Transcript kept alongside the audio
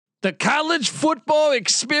The college football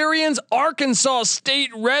experience, Arkansas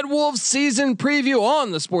State Red Wolves season preview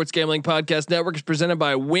on the Sports Gambling Podcast Network is presented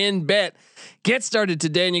by WynnBET. Get started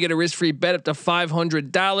today and you get a risk-free bet up to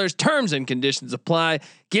 $500. Terms and conditions apply.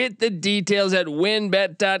 Get the details at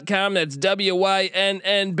wynnbet.com. That's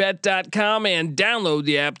WYNNBet.com and download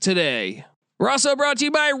the app today. We're also brought to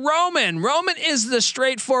you by Roman. Roman is the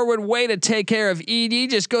straightforward way to take care of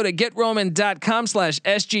ED. Just go to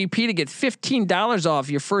getroman.com/SGP to get $15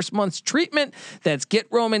 off your first month's treatment. That's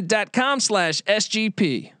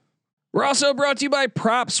getroman.com/SGP. We're also brought to you by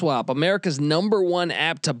PropSwap, America's #1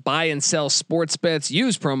 app to buy and sell sports bets.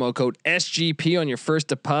 Use promo code SGP on your first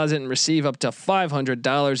deposit and receive up to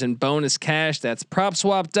 $500 in bonus cash. That's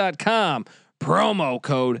PropSwap.com, promo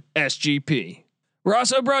code SGP. We're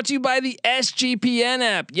also brought to you by the SGPN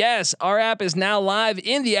app. Yes, our app is now live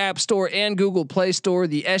in the App Store and Google Play Store.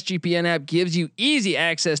 The SGPN app gives you easy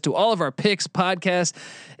access to all of our picks, podcasts,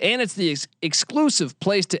 and it's the exclusive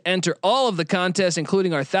place to enter all of the contests,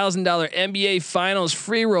 including our $1,000 NBA Finals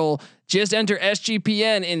free roll. Just enter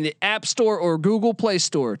SGPN in the App Store or Google Play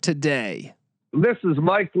Store today. This is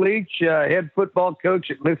Mike Leach, head football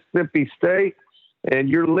coach at Mississippi State, and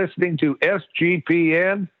you're listening to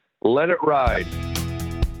SGPN. Let it ride.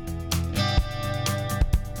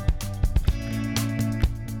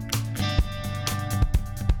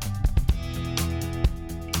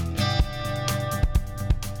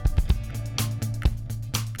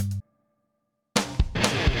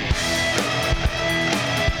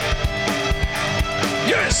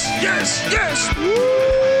 Yes.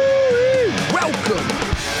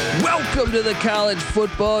 Welcome to the college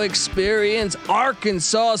football experience,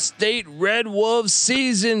 Arkansas State Red Wolves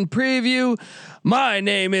season preview. My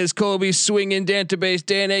name is Kobe Swinging Database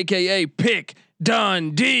Dan, aka Pick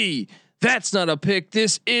Dundee. That's not a pick.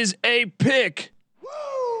 This is a pick.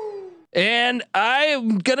 And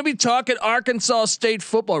I'm going to be talking Arkansas State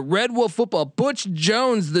football, Red Wolf football. Butch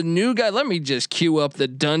Jones, the new guy. Let me just cue up the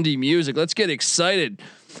Dundee music. Let's get excited.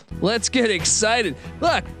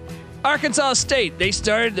 Look, Arkansas State, they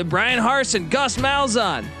started the Brian Harsin, Gus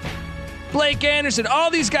Malzahn, Blake Anderson.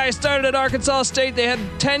 All these guys started at Arkansas State. They had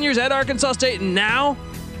 10 years at Arkansas State. And now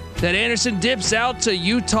that Anderson dips out to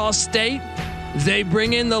Utah State, they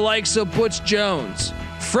bring in the likes of Butch Jones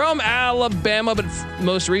from Alabama, but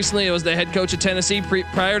most recently it was the head coach of Tennessee.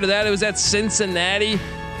 Prior to that, it was at Cincinnati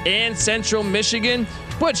and Central Michigan.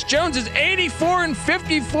 Butch Jones is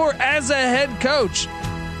 84-54 as a head coach.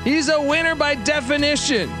 He's a winner by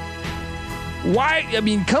definition. Why? I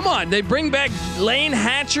mean, come on. They bring back Lane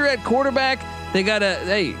Hatcher at quarterback. They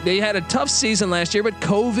had a tough season last year, but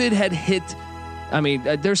COVID had hit. I mean,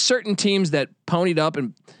 there's certain teams that ponied up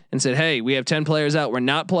and said, "Hey, we have 10 players out. We're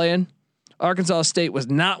not playing." Arkansas State was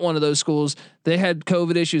not one of those schools. They had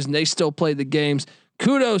COVID issues and they still played the games.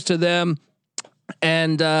 Kudos to them.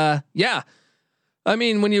 And yeah, I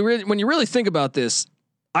mean, when you really think about this,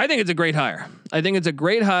 I think it's a great hire. I'm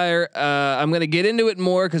going to get into it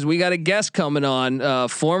more because we got a guest coming on,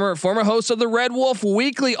 former host of the Red Wolf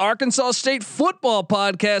Weekly Arkansas State football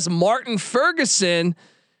podcast, Martin Ferguson.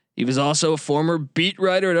 He was also a former beat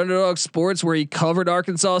writer at Underdog Sports where he covered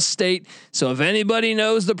Arkansas State. So if anybody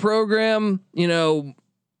knows the program,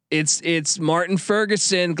 it's Martin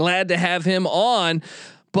Ferguson. Glad to have him on.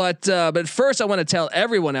 But first, I want to tell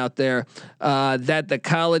everyone out there that the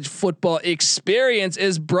college football experience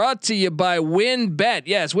is brought to you by WynnBET.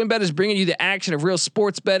 Yes, WynnBET is bringing you the action of real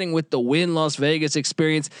sports betting with the Wynn Las Vegas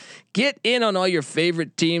experience. Get in on all your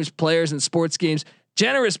favorite teams, players, and sports games.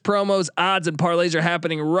 Generous promos, odds, and parlays are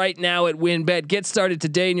happening right now at WynnBET. Get started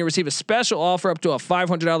today and you'll receive a special offer up to a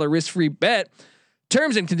 $500 risk-free bet.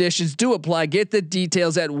 Terms and conditions do apply. Get the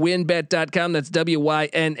details at wynnbet.com. That's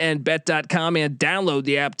WYNNBet.com and download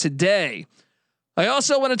the app today. I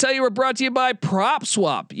also want to tell you we're brought to you by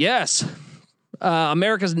PropSwap. Yes.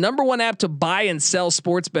 America's #1 app to buy and sell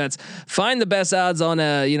sports bets. Find the best odds on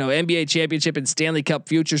NBA championship and Stanley Cup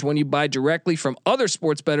futures when you buy directly from other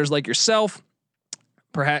sports bettors like yourself.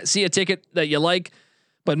 Perhaps see a ticket that you like,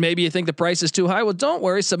 but maybe you think the price is too high. Well, don't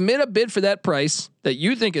worry. Submit a bid for that price that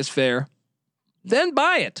you think is fair. Then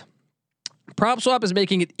buy it. PropSwap is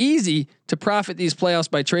making it easy to profit these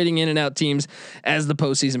playoffs by trading in and out teams as the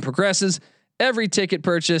postseason progresses. Every ticket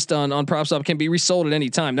purchased on PropSwap can be resold at any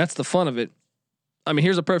time. That's the fun of it. I mean,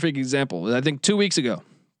 here's a perfect example. I think 2 weeks ago,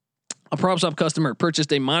 a PropSwap customer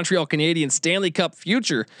purchased a Montreal Canadiens Stanley Cup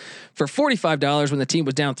future for $45 when the team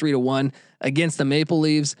was down 3-1 against the Maple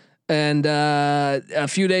Leafs. And a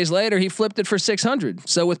few days later, he flipped it for $600.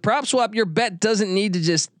 So with PropSwap, your bet doesn't need to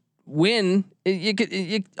just win.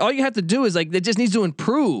 All you have to do is like, it just needs to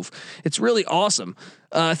improve. It's really awesome.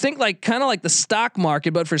 Think kind of like the stock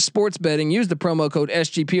market, but for sports betting. Use the promo code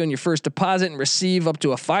SGP on your first deposit and receive up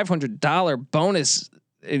to a $500 bonus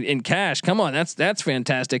in cash. Come on, that's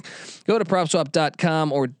fantastic. Go to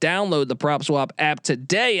PropSwap.com or download the PropSwap app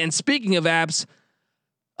today. And speaking of apps,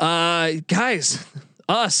 guys,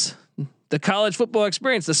 the College Football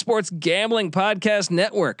Experience, the Sports Gambling Podcast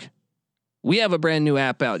Network. We have a brand new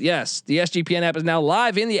app out. Yes, the SGPN app is now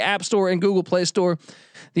live in the App Store and Google Play Store.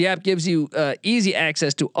 The app gives you easy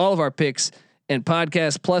access to all of our picks and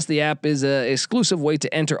podcasts. Plus, the app is an exclusive way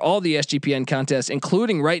to enter all the SGPN contests,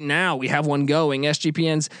 including right now we have one going.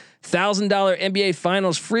 SGPN's $1,000 NBA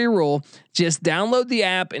Finals free roll. Just download the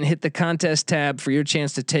app and hit the contest tab for your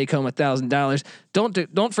chance to take home $1,000.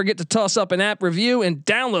 Don't forget to toss up an app review and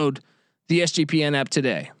download the SGPN app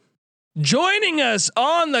today. Joining us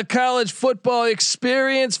on the College Football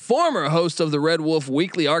Experience, former host of the Red Wolf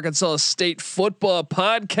Weekly Arkansas State Football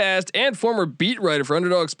Podcast and former beat writer for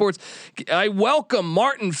Underdog Sports, I welcome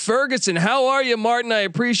Martin Ferguson. How are you, Martin? I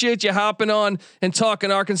appreciate you hopping on and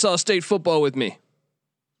talking Arkansas State football with me.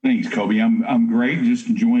 Thanks, Kobe. I'm great. Just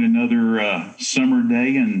enjoying another summer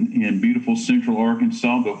day in beautiful Central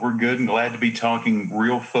Arkansas, but we're good and glad to be talking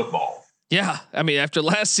real football. Yeah, I mean, after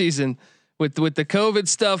last season with the COVID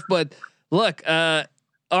stuff, but look,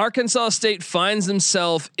 Arkansas State finds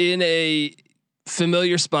themselves in a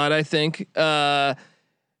familiar spot. I think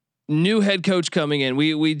new head coach coming in.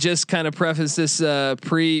 We just kind of prefaced this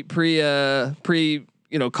pre going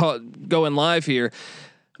live here.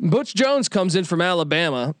 Butch Jones comes in from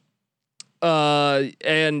Alabama,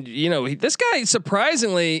 and this guy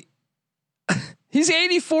surprisingly, he's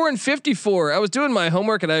 84-54. I was doing my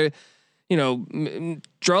homework and I.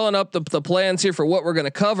 Drawing up the plans here for what we're going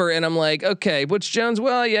to cover. And I'm like, okay, Butch Jones.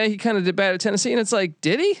 Well, yeah, he kind of did bad at Tennessee. And it's like,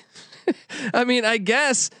 did he? I mean, I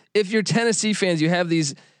guess if you're Tennessee fans, you have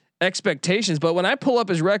these expectations, but when I pull up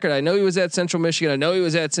his record, I know he was at Central Michigan. I know he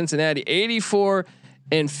was at Cincinnati.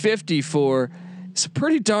 84-54. It's a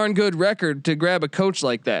pretty darn good record to grab a coach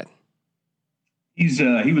like that.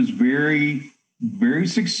 He was very, very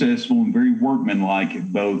successful and very workmanlike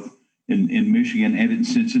at both in Michigan and in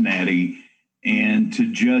Cincinnati, and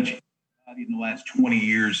to judge in the last 20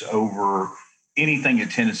 years over anything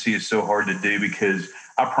at Tennessee is so hard to do, because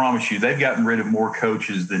I promise you they've gotten rid of more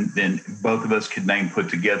coaches than both of us could name put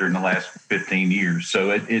together in the last 15 years.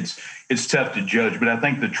 So it's tough to judge, but I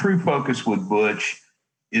think the true focus with Butch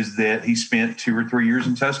is that he spent 2 or 3 years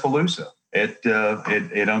in Tuscaloosa at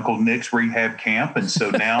Uncle Nick's rehab camp, and so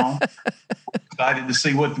now excited to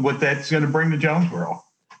see what that's going to bring to Jonesboro.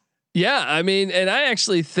 Yeah, I mean, and I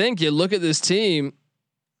actually think you look at this team.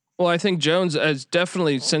 Well, I think Jones has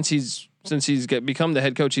definitely since he's become the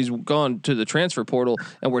head coach, he's gone to the transfer portal,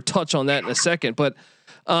 and we'll touch on that in a second. But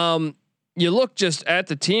you look just at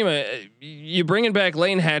the team. You bringing back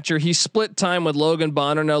Lane Hatcher. He split time with Logan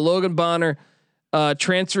Bonner. Now Logan Bonner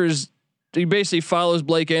transfers. He basically follows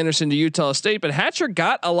Blake Anderson to Utah State, but Hatcher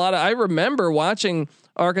got a lot of. I remember watching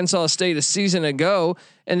Arkansas State a season ago,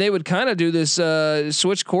 and they would kind of do this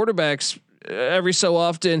switch quarterbacks every so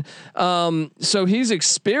often. So he's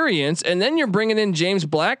experienced, and then you're bringing in James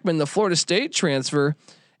Blackman, the Florida State transfer.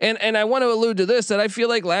 And I want to allude to this, that I feel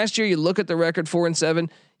like last year, you look at the record 4-7,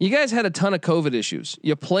 you guys had a ton of COVID issues.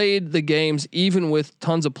 You played the games even with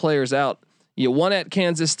tons of players out. You won at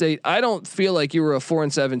Kansas State. I don't feel like you were a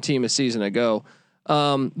 4-7 team a season ago.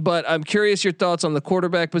 But I'm curious your thoughts on the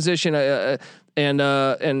quarterback position, and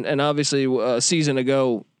obviously a season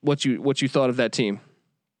ago, what you thought of that team.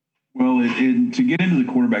 Well, to get into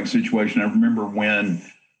the quarterback situation, I remember when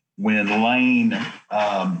Lane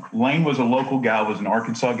was a local guy, was an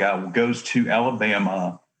Arkansas guy, goes to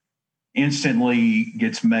Alabama, instantly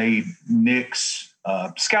gets made Nick's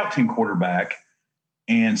scout team quarterback,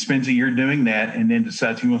 and spends a year doing that, and then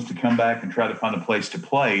decides he wants to come back and try to find a place to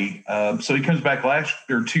play. So he comes back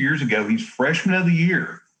 2 years ago. He's freshman of the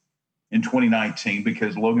year in 2019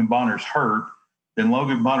 because Logan Bonner's hurt. Then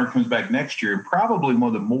Logan Bonner comes back next year, and probably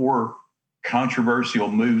one of the more controversial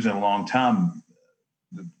moves in a long time.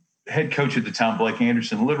 The head coach at the time, Blake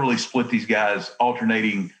Anderson, literally split these guys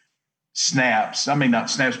alternating snaps. I mean, not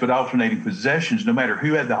snaps, but alternating possessions, no matter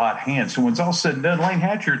who had the hot hand. So when it's all said and done, Lane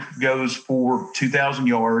Hatcher goes for 2,000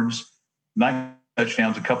 yards, 9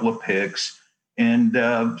 touchdowns, a couple of picks, and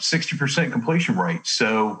 60% completion rate.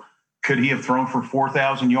 So could he have thrown for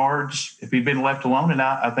 4,000 yards if he'd been left alone? And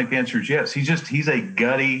I think the answer is yes. He's a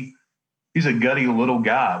gutty little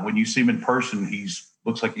guy. When you see him in person,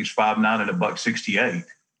 looks like he's 5'9" and $168,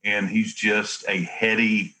 and he's just a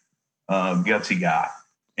heady, gutsy guy.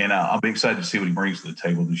 and I'll be excited to see what he brings to the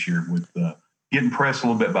table this year with getting pressed a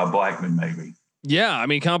little bit by Blackman, maybe. Yeah, I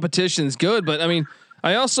mean, competition's good, but I mean,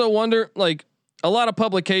 I also wonder, like, a lot of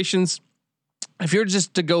publications, if you're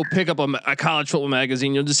just to go pick up a college football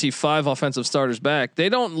magazine, you'll just see 5 offensive starters back. They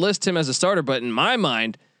don't list him as a starter, but in my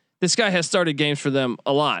mind, this guy has started games for them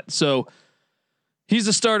a lot. So he's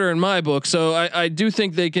a starter in my book. So I do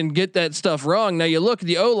think they can get that stuff wrong. Now you look,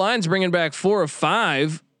 the O-line's bringing back 4 of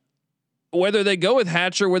 5. Whether they go with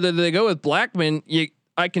Hatcher, whether they go with Blackman,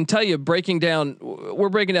 I can tell you, we're breaking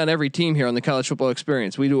down every team here on the College Football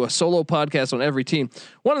Experience. We do a solo podcast on every team.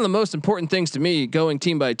 One of the most important things to me, going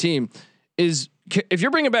team by team, is if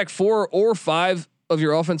you're bringing back 4 or 5 of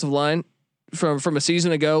your offensive line from a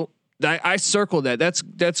season ago, I circle that.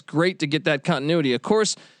 That's great to get that continuity. Of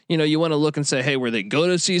course, you want to look and say, hey, were they good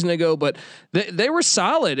a season ago? But they were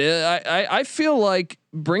solid. I feel like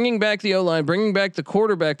bringing back the O-line, bringing back the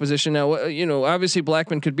quarterback position. Now, obviously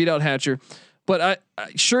Blackman could beat out Hatcher, but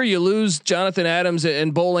sure you lose Jonathan Adams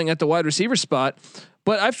and Bowling at the wide receiver spot.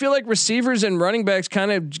 But I feel like receivers and running backs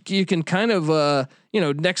you can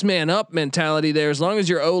next man up mentality there. As long as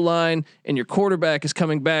your O-line and your quarterback is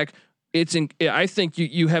coming back, I think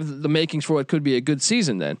you have the makings for what could be a good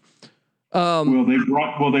season then. They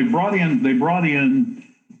brought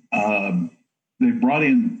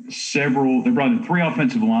in 3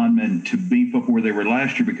 offensive linemen to beef up where they were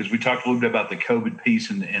last year, because we talked a little bit about the COVID piece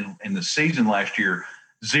in the season last year.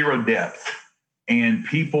 0 depth. And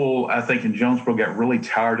people, I think, in Jonesboro got really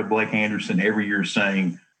tired of Blake Anderson every year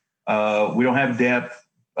saying, we don't have depth.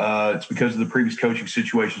 It's because of the previous coaching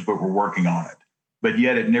situations, but we're working on it. But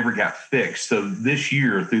yet it never got fixed. So this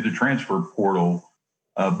year, through the transfer portal,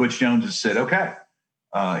 Butch Jones has said, okay,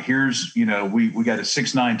 here's, we got a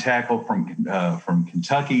 6'9" tackle from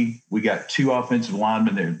Kentucky. We got 2 offensive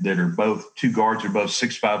linemen that are both 2 guards, are both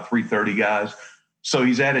 6'5", 330 guys. So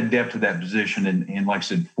he's added depth to that position. And like I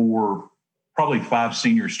said, probably 5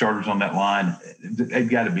 senior starters on that line. They've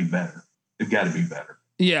got to be better.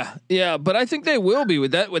 Yeah. But I think they will be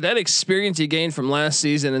with that experience he gained from last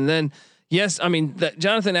season. And then, yes, I mean, that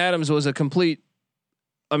Jonathan Adams was he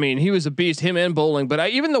was a beast, him and Bowling, but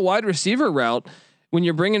even the wide receiver route, when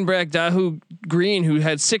you're bringing back Dahu Green, who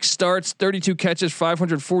had 6 starts, 32 catches,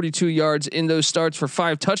 542 yards in those starts for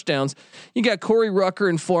 5 touchdowns. You got Corey Rucker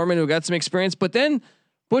and Foreman, who got some experience, but then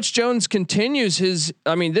Butch Jones continues this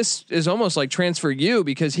is almost like transfer U,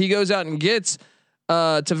 because he goes out and gets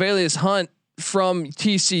Tavelius Hunt from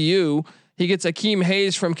TCU. He gets Akeem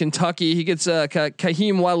Hayes from Kentucky. He gets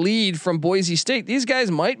Kaheem Waleed from Boise State. These guys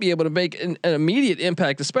might be able to make an immediate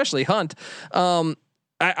impact, especially Hunt. I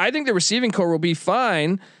think the receiving core will be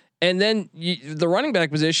fine. And then the running back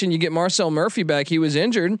position, you get Marcel Murphy back. He was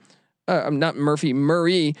injured. Not Murphy,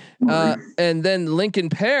 Murray. And then Lincoln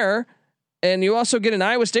Pear. And you also get an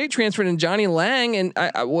Iowa State transfer in Johnny Lang. And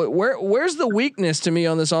where's the weakness to me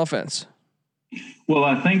on this offense? Well,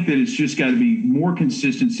 I think that it's just got to be more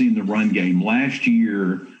consistency in the run game. Last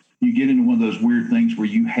year, you get into one of those weird things where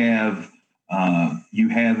you have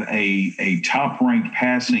a top-ranked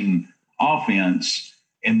passing offense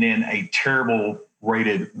and then a terrible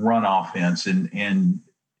rated run offense. And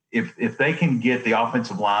if they can get the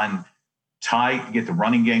offensive line tight, get the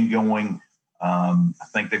running game going, I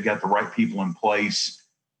think they've got the right people in place.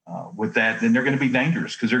 With that, then they're going to be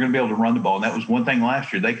dangerous, because they're going to be able to run the ball. And that was one thing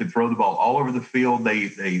last year. They could throw the ball all over the field.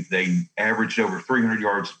 They averaged over 300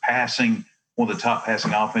 yards passing, one of the top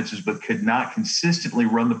passing offenses, but could not consistently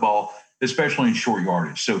run the ball, especially in short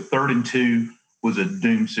yardage. So 3rd and 2 was a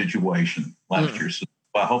doomed situation last year. So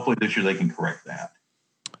hopefully this year they can correct that.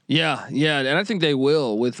 Yeah. And I think they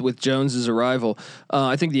will with Jones's arrival.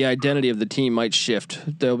 I think the identity of the team might shift.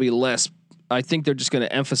 There'll be less. I think they're just going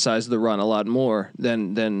to emphasize the run a lot more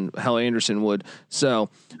than Hal Anderson would. So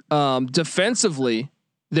defensively,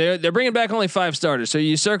 they're bringing back only 5 starters. So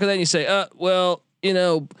you circle that and you say,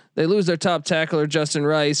 they lose their top tackler Justin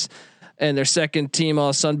Rice and their second team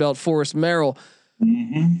all Sunbelt Forrest Merrill.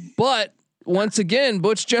 Mm-hmm. But once again,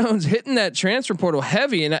 Butch Jones hitting that transfer portal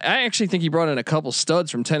heavy, and I actually think he brought in a couple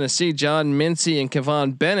studs from Tennessee, John Mincy and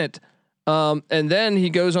Kevon Bennett. And then he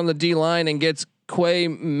goes on the D line and gets Quay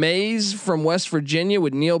Mays from West Virginia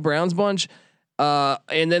with Neil Brown's bunch.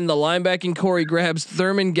 And then the linebacking core, he grabs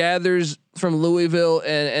Thurman Gathers from Louisville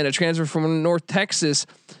and a transfer from North Texas.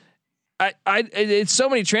 It's so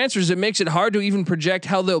many transfers. It makes it hard to even project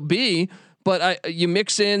how they'll be, but you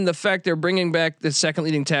mix in the fact they're bringing back the second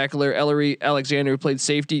leading tackler, Ellery Alexander, who played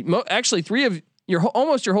safety. Actually 3 of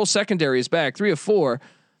almost your whole secondary is back, 3 of 4.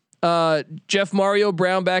 Jeff Mario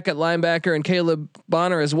Brown back at linebacker and Caleb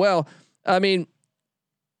Bonner as well. I mean,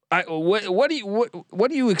 what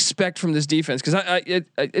do you expect from this defense? Because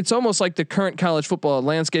it's almost like the current college football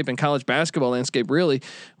landscape and college basketball landscape, really,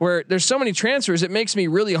 where there's so many transfers. It makes me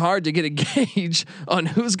really hard to get a gauge on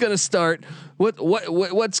who's going to start,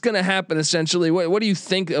 what's going to happen. Essentially, what do you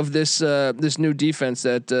think of this new defense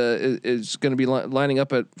that is going to be lining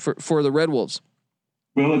up for the Red Wolves?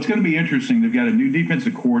 Well, it's going to be interesting. They've got a new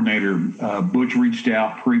defensive coordinator. Butch reached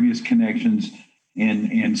out, previous connections.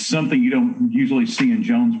 And something you don't usually see in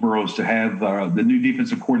Jonesboro is to have the new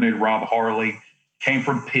defensive coordinator, Rob Harley, came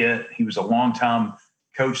from Pitt. He was a longtime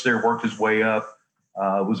coach there, worked his way up,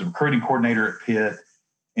 was a recruiting coordinator at Pitt.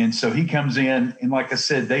 And so he comes in, and like I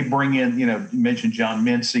said, they bring in, you mentioned John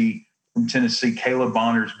Mincy from Tennessee. Caleb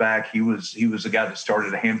Bonner's back. He was a guy that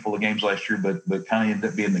started a handful of games last year, but kind of ended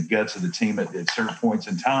up being the guts of the team at certain points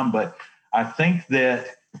in time. But I think that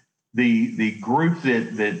the group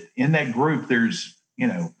that in that group, there's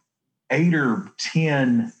 8 or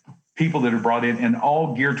 10 people that are brought in and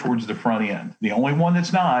all geared towards the front end. The only one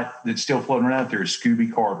that's still floating around out there is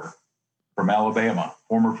Scooby Carter from Alabama,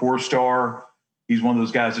 former 4-star. He's one of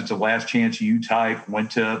those guys that's a last chance U type,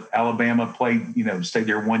 went to Alabama, played, stayed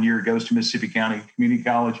there 1 year, goes to Mississippi County Community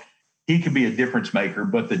College. He could be a difference maker,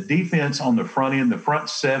 but the defense on the front end, the front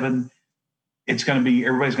 7, it's going to be,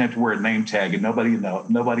 everybody's going to have to wear a name tag, and nobody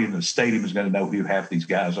in the stadium is going to know who half these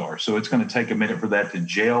guys are. So it's going to take a minute for that to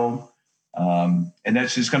gel. And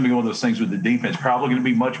that's just going to be one of those things with the defense. Probably going to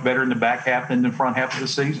be much better in the back half than the front half of the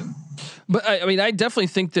season. But I definitely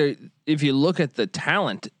think that if you look at the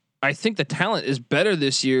talent, I think the talent is better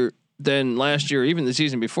this year than last year, even the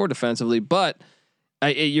season before defensively. But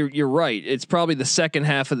you're right. It's probably the second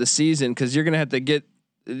half of the season, because you're going to have to get.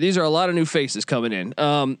 These are a lot of new faces coming in.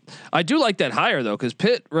 I do like that hire though, because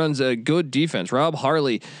Pitt runs a good defense. Rob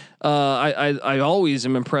Harley, I always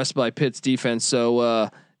am impressed by Pitt's defense.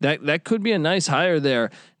 So that could be a nice hire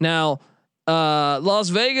there. Now, Las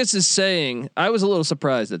Vegas is saying, I was a little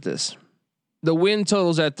surprised at this. The win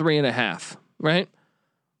total's at 3.5, right?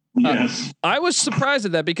 Yes. I was surprised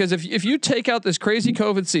at that, because if you take out this crazy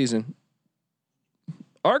COVID season,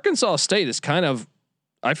 Arkansas State is kind of,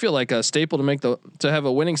 I feel like a staple to have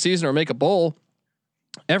a winning season or make a bowl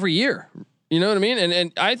every year. You know what I mean?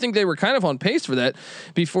 And I think they were kind of on pace for that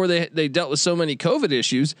before they dealt with so many COVID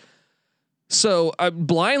issues. So I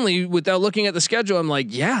blindly, without looking at the schedule, I'm like,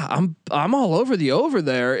 yeah, I'm all over the over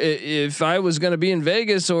there. If I was going to be in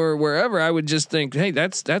Vegas or wherever, I would just think, hey,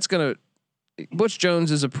 that's going to, Butch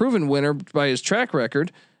Jones is a proven winner by his track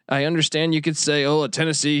record. I understand you could say, oh, at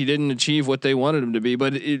Tennessee, he didn't achieve what they wanted him to be,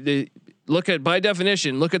 but by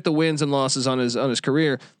definition, look at the wins and losses on his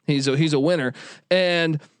career. He's a winner.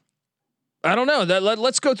 And I don't know that.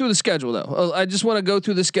 Let's go through the schedule though. I just want to go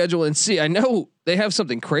through the schedule and see. I know they have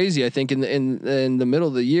something crazy. I think in the middle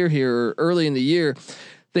of the year here, or early in the year,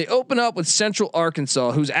 they open up with Central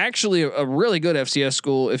Arkansas, who's actually a really good FCS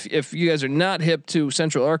school. If you guys are not hip to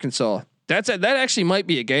Central Arkansas, that actually might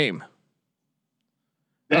be a game.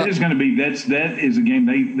 That is going to be that is a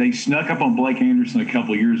game they snuck up on Blake Anderson a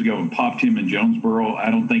couple of years ago and popped him in Jonesboro. I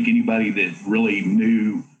don't think anybody that really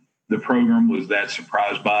knew the program was that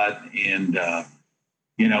surprised by it, and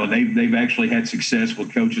they've actually had success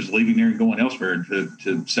with coaches leaving there and going elsewhere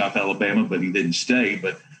to South Alabama, but he didn't stay.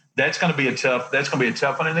 But that's going to be a tough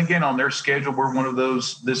one. And again, on their schedule,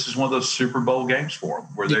 this is one of those Super Bowl games for them,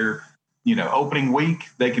 where they're opening week,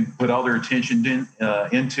 they can put all their attention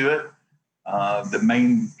into it. The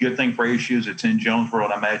main good thing for ASU is it's in Jonesboro,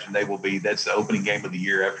 and I imagine that's the opening game of the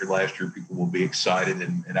year. After last year, people will be excited,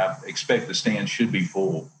 and I expect the stands should be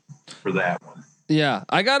full for that one. Yeah,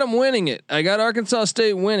 I got them winning it. I got Arkansas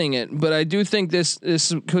State winning it, but I do think this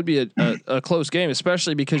could be a close game,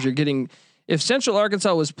 especially because you're getting, if Central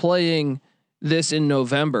Arkansas was playing this in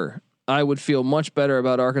November, I would feel much better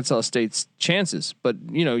about Arkansas State's chances. But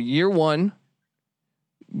year one,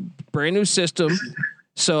 brand new system.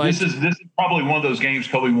 So this is probably one of those games,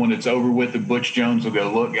 Kobe, when it's over with, the Butch Jones will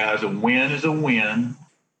go, look, guys, a win is a win,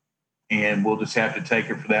 and we'll just have to take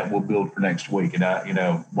it for that. We'll build for next week. And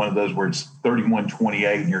one of those where it's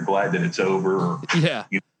 31-28 and you're glad that it's over, or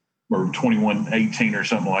 21-18 or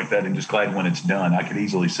something like that, and just glad when it's done. I could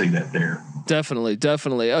easily see that there. Definitely.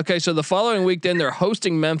 Okay, so the following week, then they're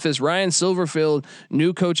hosting Memphis. Ryan Silverfield,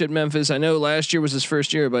 new coach at Memphis. I know last year was his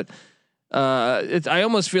first year, but I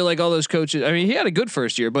almost feel like all those coaches, I mean, he had a good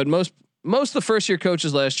first year, but most of the first year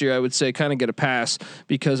coaches last year, I would say, kind of get a pass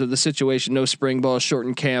because of the situation. No spring ball,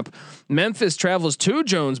 shortened camp. Memphis travels to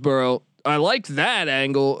Jonesboro. I like that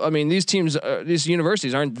angle. I mean, these teams, these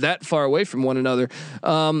universities aren't that far away from one another.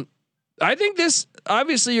 I think this,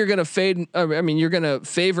 obviously you're going to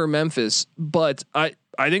favor Memphis, but I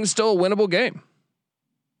think it's still a winnable game.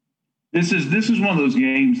 This is one of those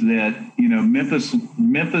games that, you know, Memphis.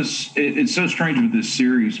 It's so strange with this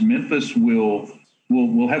series. Memphis will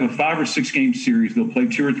have a 5 or 6 game series. They'll play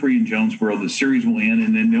 2 or 3 in Jonesboro. The series will end,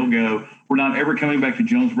 and then they'll go, we're not ever coming back to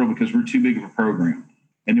Jonesboro because we're too big of a program.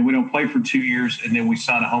 And then we don't play for 2 years, and then we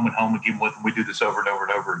sign a home and home again with them. We do this over and over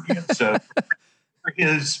and over again. So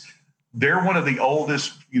they're one of the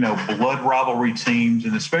oldest, you know, blood rivalry teams,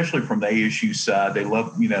 and especially from the ASU side, they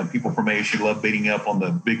love, you know, people from ASU love beating up on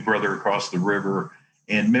the big brother across the river.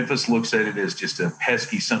 And Memphis looks at it as just a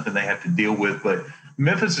pesky something they have to deal with. But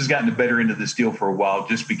Memphis has gotten the better end of this deal for a while,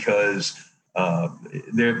 just because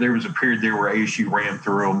there was a period there where ASU ran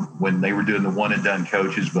through them when they were doing the one and done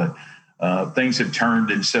coaches, but things have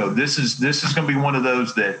turned. And so this is going to be one of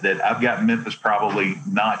those that I've got Memphis probably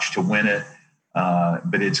notched to win it.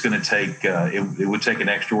 But it's going to take it would take an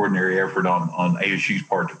extraordinary effort on ASU's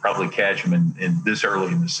part to probably catch them in this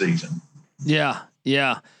early in the season. Yeah.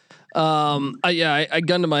 I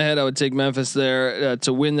gunned to my head, I would take Memphis there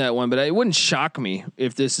to win that one, but it wouldn't shock me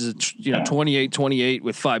if this is 28-28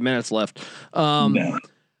 with 5 minutes left. No.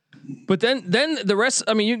 But then the rest.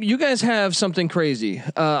 I mean, you guys have something crazy.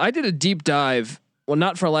 I did a deep dive. Well,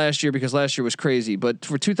 not for last year because last year was crazy, but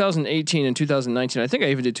for 2018 and 2019, I think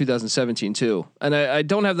I even did 2017 too. And I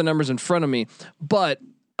don't have the numbers in front of me, but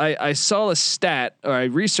I saw a stat, or I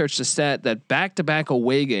researched a stat, that back-to-back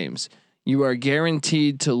away games, you are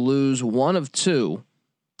guaranteed to lose one of two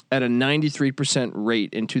at a 93%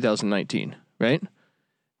 rate in 2019, right?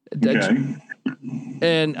 Okay.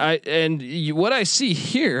 What I see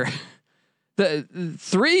here, the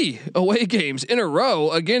 3 away games in a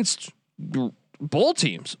row against bowl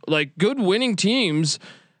teams, like good winning teams.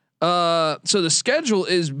 So the schedule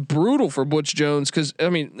is brutal for Butch Jones, because I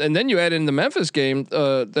mean, and then you add in the Memphis game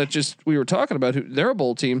that just we were talking about, who they're a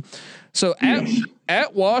bowl team. So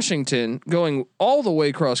at Washington, going all the way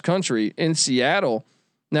across country, in Seattle.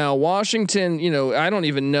 Now Washington, you know, I don't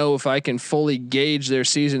even know if I can fully gauge their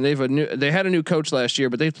season. They had a new coach last year,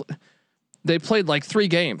 but they played like 3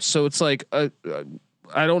 games, so it's like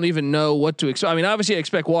I don't even know what to expect. I mean, obviously I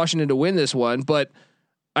expect Washington to win this one, but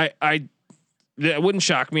it wouldn't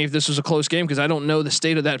shock me if this was a close game, because I don't know the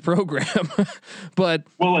state of that program. But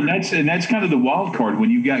and that's kind of the wild card when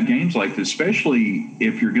you've got games like this, especially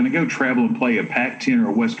if you're going to go travel and play a Pac-10 or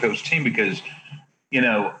a West Coast team, because, you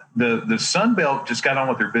know, the Sun Belt just got on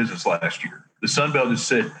with their business last year. The Sun Belt just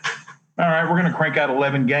said, all right, we're going to crank out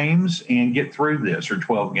 11 games and get through this, or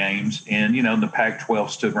 12 games. And, you know, the Pac-12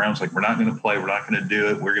 stood around. It's like, we're not going to play. We're not going to do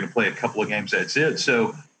it. We're going to play a couple of games. That's it.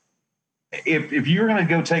 So if you're going to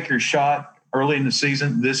go take your shot early in the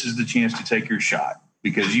season, this is the chance to take your shot,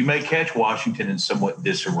 because you may catch Washington in somewhat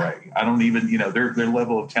disarray. I don't even, you know, their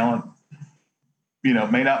level of talent, you know,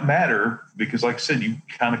 may not matter, because like I said, you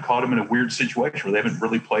kind of caught them in a weird situation where they haven't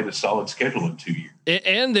really played a solid schedule in 2 years.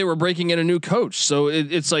 And they were breaking in a new coach. So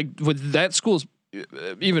it's like with that school's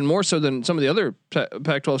even more so than some of the other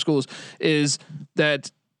Pac-12 schools, is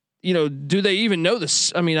that, you know, do they even know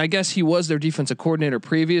this? I mean, I guess he was their defensive coordinator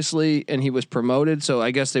previously and he was promoted, so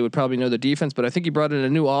I guess they would probably know the defense, but I think he brought in a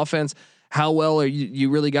new offense. How well are you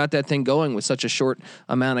really got that thing going with such a short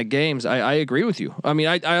amount of games? I agree with you. I mean,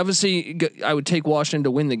 I obviously I would take Washington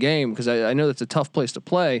to win the game, because I know that's a tough place to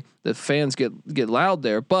play. The fans get loud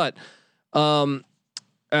there, but yeah,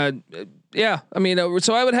 I mean,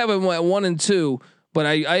 so I would have them at 1 and 2, but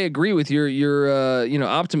I agree with your you know,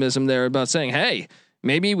 optimism there about saying, hey,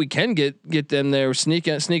 maybe we can get them there, sneak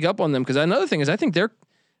up on them. Because another thing is, I think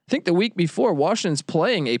the week before Washington's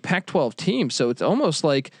playing a Pac-12 team, so it's almost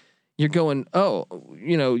like you're going, oh,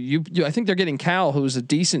 you know, you I think they're getting Cal, who's a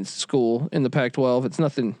decent school in the Pac-12. It's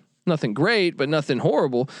nothing great, but nothing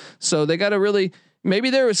horrible. So they got to really, maybe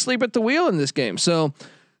they're asleep at the wheel in this game. So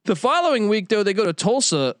the following week, though, they go to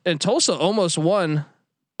Tulsa, and Tulsa almost won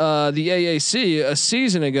the AAC a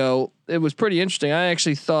season ago. It was pretty interesting. I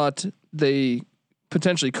actually thought they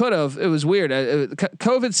potentially could have. It was weird.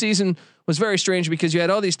 COVID season was very strange, because you had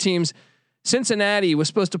all these teams. Cincinnati was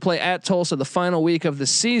supposed to play at Tulsa the final week of the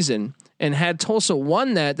season, and had Tulsa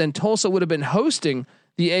won that, then Tulsa would have been hosting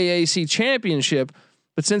the AAC championship.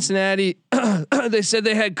 But Cincinnati, they said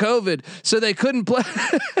they had COVID, so they couldn't play.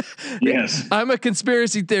 Yes. I'm a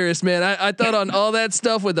conspiracy theorist, man. I thought on all that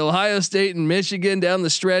stuff with Ohio State and Michigan down the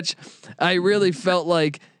stretch, I really felt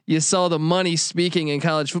like you saw the money speaking in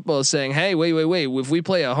college football, saying, hey, wait. If we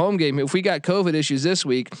play a home game, if we got COVID issues this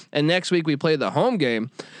week and next week we play the home game,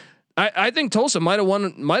 I think Tulsa might have won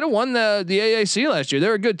the AAC last year.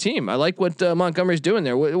 They're a good team. I like what Montgomery's doing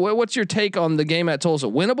there. What's your take on the game at Tulsa?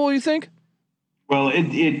 Winnable, you think? Well,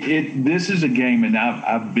 this is a game, and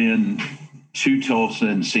I've been to Tulsa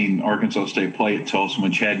and seen Arkansas State play at Tulsa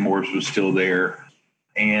when Chad Morris was still there,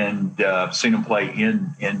 and seen them play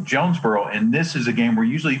in Jonesboro. And this is a game where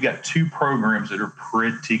usually you've got two programs that are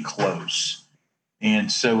pretty close.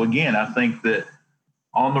 And so, again, I think that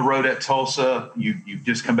on the road at Tulsa, you've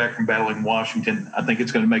just come back from battling Washington. I think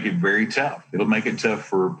it's going to make it very tough. It'll make it tough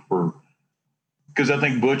for because I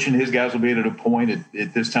think Butch and his guys will be at a point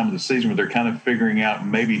at this time of the season where they're kind of figuring out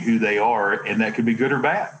maybe who they are, and that could be good or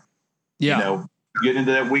bad. Yeah. You know, get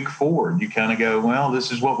into that week 4 and you kind of go, well,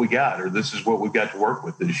 this is what we got, or this is what we've got to work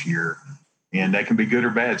with this year. And that can be good or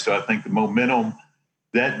bad. So I think the momentum,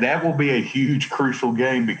 that will be a huge, crucial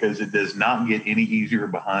game because it does not get any easier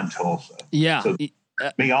behind Tulsa. Yeah. So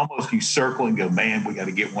you circle and go, man, we got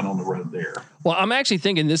to get one on the road there. Well, I'm actually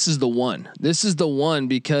thinking this is the one. This is the one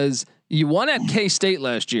because you won at K-State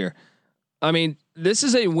last year. I mean, this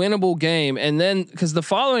is a winnable game. And then because the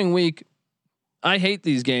following week, I hate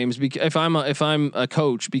these games because if I'm a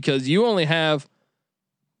coach, because you only have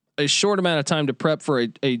a short amount of time to prep for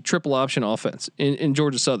a triple option offense in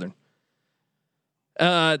Georgia Southern.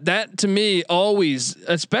 That to me always,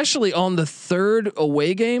 especially on the third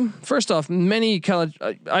away game. First off, many college,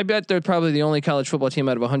 I bet they're probably the only college football team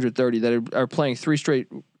out of 130 that are playing 3 straight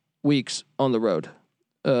weeks on the road.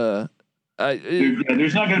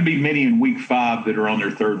 There's not going to be many in week 5 that are on their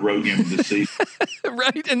third road game of the season.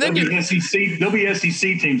 Right. And then there'll be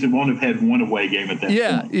SEC teams that won't have had one away game at that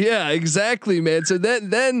point. Yeah, exactly, man. So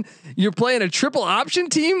then you're playing a triple option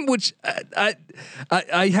team, which I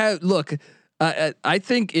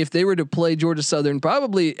think if they were to play Georgia Southern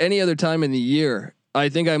probably any other time in the year, I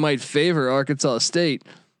think I might favor Arkansas State.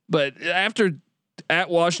 But after at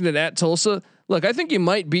Washington, at Tulsa, look, I think you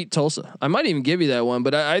might beat Tulsa. I might even give you that one,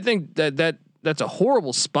 but I think that's a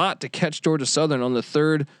horrible spot to catch Georgia Southern on the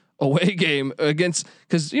third away game against,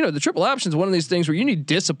 because the triple option is one of these things where you need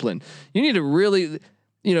discipline. You need to really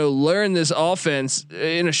learn this offense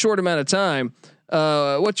in a short amount of time.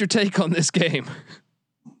 What's your take on this game?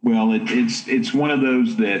 Well, it's one of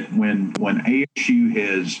those that when ASU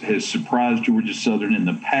has surprised Georgia Southern in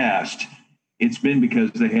the past, it's been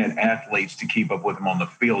because they had athletes to keep up with them on the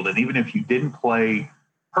field. And even if you didn't play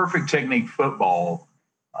perfect technique football,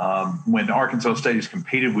 when Arkansas State has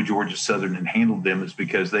competed with Georgia Southern and handled them, is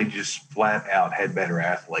because they just flat out had better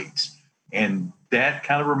athletes. And that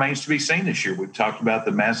kind of remains to be seen this year. We've talked about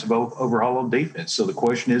the massive overhaul on defense. So the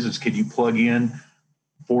question is can you plug in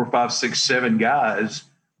 4, 5, 6, 7 guys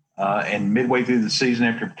and midway through the season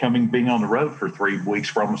after being on the road for 3 weeks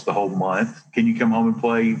for almost the whole month, can you come home and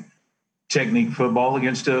play technique football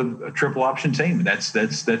against a triple option team? That's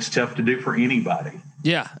tough to do for anybody.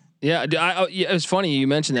 Yeah. It was funny you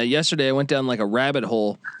mentioned that. Yesterday I went down like a rabbit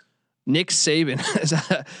hole. Nick Saban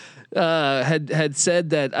had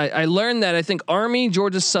said that I learned that I think Army,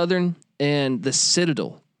 Georgia Southern, and the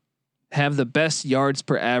Citadel have the best yards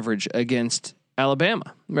per average against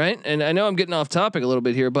Alabama, right? And I know I'm getting off topic a little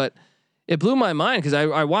bit here, but it blew my mind because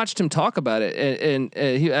I watched him talk about it, and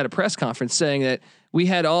he had a press conference saying that we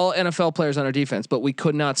had all NFL players on our defense, but we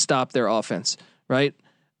could not stop their offense, right?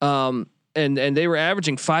 And they were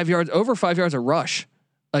averaging over 5 yards a rush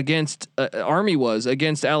against Army was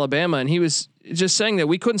against Alabama, and he was just saying that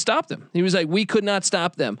we couldn't stop them. He was like, we could not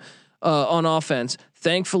stop them on offense.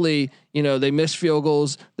 Thankfully, they missed field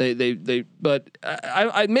goals. But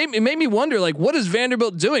it made me wonder, like, what is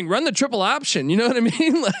Vanderbilt doing? Run the triple option. You know what I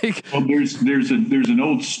mean? Like, well, there's an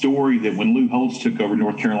old story that when Lou Holtz took over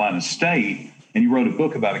North Carolina State, and he wrote a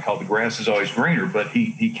book about it called The Grass is Always Greener. But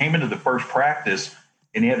he came into the first practice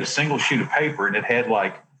and he had a single sheet of paper and it had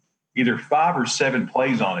like either 5 or 7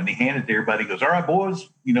 plays on it. And he handed it to everybody. He goes, all right, boys,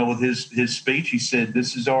 with his speech, he said,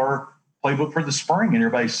 this is our playbook for the spring. And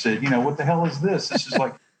everybody said, what the hell is this? This is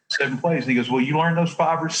like 7 plays. And he goes, well, you learn those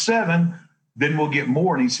 5 or 7, then we'll get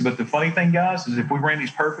more. And he said, but the funny thing, guys, is if we ran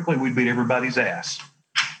these perfectly, we'd beat everybody's ass.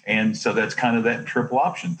 And so that's kind of that triple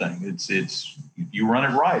option thing. It's you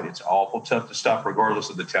run it right, it's awful tough to stop regardless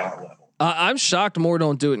of the talent level. I'm shocked more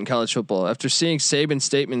don't do it in college football after seeing Saban's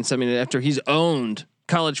statements. I mean, after he's owned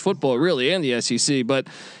college football really and the SEC, but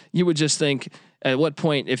you would just think at what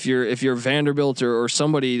point if you're Vanderbilt or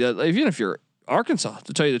somebody that, even if you're Arkansas,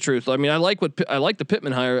 to tell you the truth, I mean, I like the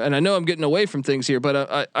Pittman hire, and I know I'm getting away from things here,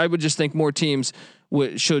 but I would just think more teams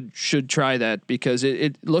should try that because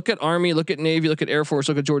it look at Army, look at Navy, look at Air Force,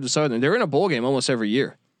 look at Georgia Southern. They're in a bowl game almost every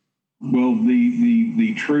year. Well,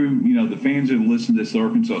 the true, the fans that listen to this, the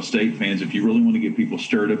Arkansas State fans, if you really want to get people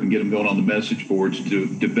stirred up and get them going on the message boards to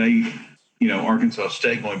debate, Arkansas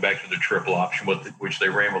State going back to the triple option, which they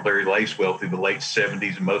ran with Larry Lacewell through the late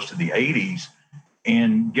 70s and most of the 80s.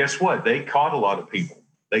 And guess what? They caught a lot of people.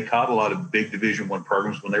 they caught a lot of big Division I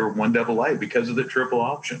programs when they were 1AA because of the triple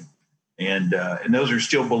option. And those are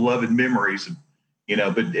still beloved memories, you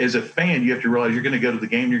know, but as a fan, you have to realize you're going to go to the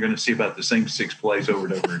game. You're going to see about the same 6 plays over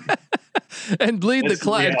and over again. And bleed the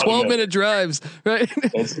clock, 12-minute drives, right?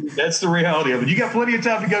 That's the reality of it. You got plenty of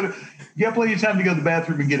time to go to the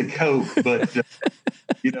bathroom and get a Coke, but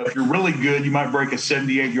you know, if you're really good, you might break a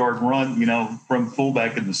 78-yard run, you know, from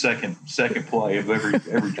fullback in the second play of every.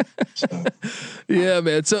 So. Yeah,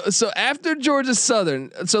 man. So after Georgia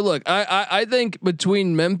Southern, so look, I think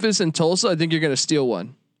between Memphis and Tulsa, I think you're going to steal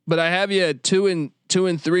one. But I have you at 2 and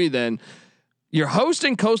 3. Then you're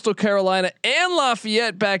hosting Coastal Carolina and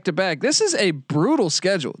Lafayette back to back. This is a brutal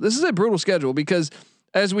schedule. Because,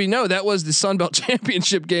 as we know, that was the Sun Belt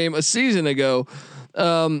Championship game a season ago.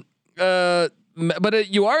 But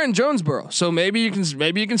you are in Jonesboro, so maybe you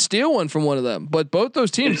can steal one from one of them. But both those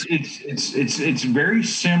teams, it's very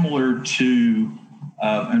similar to,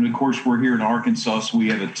 and of course we're here in Arkansas, so we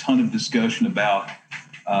have a ton of discussion about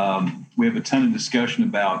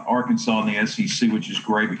Arkansas and the SEC, which is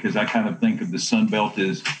great because I kind of think of the Sun Belt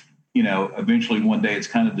as, you know, eventually one day it's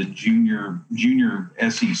kind of the junior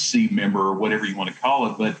SEC member or whatever you want to call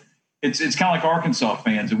it. But it's kind of like Arkansas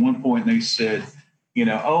fans. At one point they said, you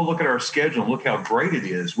know, oh, look at our schedule. Look how great it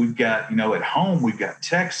is. We've got, you know, at home, we've got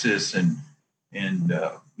Texas and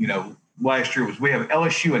you know, last year we have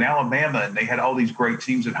LSU and Alabama, and they had all these great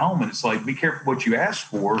teams at home. And it's like, be careful what you ask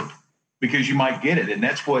for because you might get it. And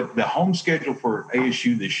that's what the home schedule for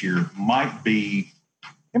ASU this year might be.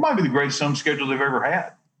 It might be the greatest home schedule they've ever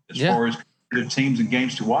had as far as the teams and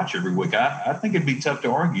games to watch every week. I think it'd be tough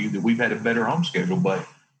to argue that we've had a better home schedule, but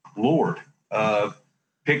Lord,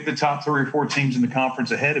 pick the top 3 or 4 teams in the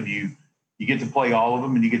conference ahead of you. You get to play all of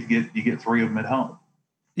them, and you get 3 of them at home.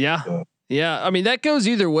 Yeah, yeah. I mean, that goes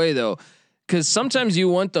either way though, because sometimes you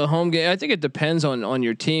want the home game. I think it depends on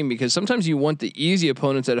your team, because sometimes you want the easy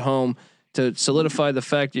opponents at home to solidify the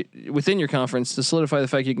fact within your conference to solidify the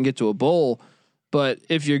fact you can get to a bowl. But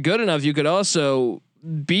if you're good enough, you could also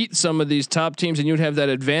beat some of these top teams, and you'd have that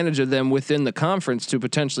advantage of them within the conference to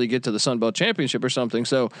potentially get to the Sun Belt Championship or something.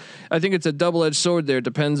 So I think it's a double-edged sword there. It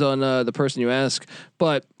depends on the person you ask.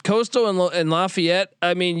 But Coastal and Lafayette,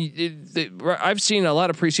 I mean, I've seen a lot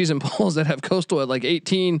of preseason polls that have Coastal at like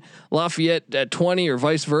 18, Lafayette at 20, or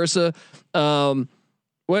vice versa.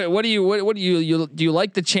 What do you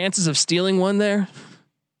like the chances of stealing one there?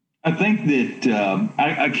 I think that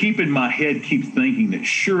I keep in my head, keep thinking that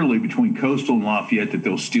surely between Coastal and Lafayette that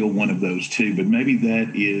they'll steal one of those two, but maybe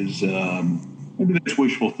that is maybe that's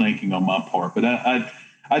wishful thinking on my part. But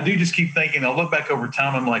I do just keep thinking. I look back over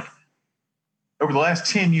time. I'm like, over the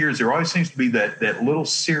last 10 years, there always seems to be that little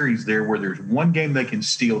series there where there's one game they can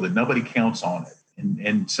steal that nobody counts on it,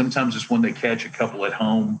 and sometimes it's when they catch a couple at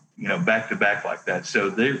home, you know, back to back like that.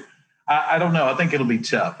 So I don't know. I think it'll be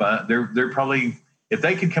tough. They're probably. If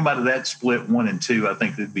they could come out of that split 1 and 2, I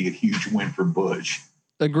think that'd be a huge win for Butch.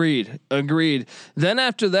 Agreed. Then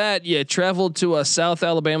after that, you traveled to South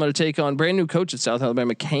Alabama to take on brand new coach at South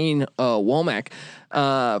Alabama, Kane Womack,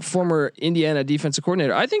 former Indiana defensive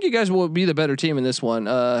coordinator. I think you guys will be the better team in this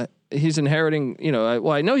one. He's inheriting, you know,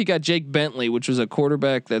 I know he got Jake Bentley, which was a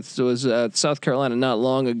quarterback that was at South Carolina not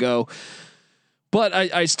long ago, but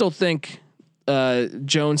I still think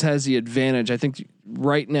Jones has the advantage. I think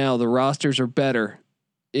right now the rosters are better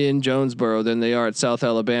in Jonesboro than they are at South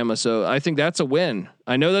Alabama. So I think that's a win.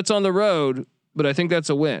 I know that's on the road, but I think that's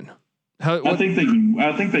a win. I think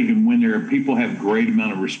they can win there. People have great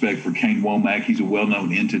amount of respect for Kane Womack. He's a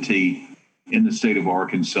well-known entity in the state of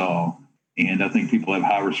Arkansas, and I think people have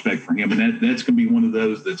high respect for him. And that's going to be one of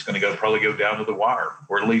those that's going to probably go down to the wire,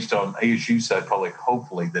 or at least on ASU side,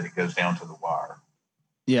 hopefully that it goes down to the wire.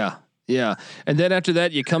 Yeah. Yeah. And then after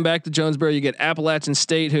that, you come back to Jonesboro, you get Appalachian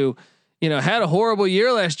State, who, you know, had a horrible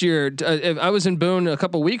year last year. I was in Boone a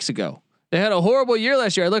couple weeks ago. They had a horrible year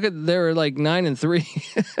last year. I look at, they were like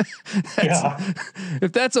 9-3.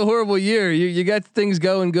 If that's a horrible year, you got things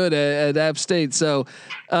going good at App State. So,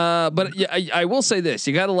 but I will say this,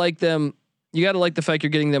 you got to like them. You got to like the fact you're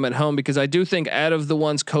getting them at home, because I do think out of the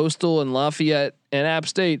ones, Coastal and Lafayette and App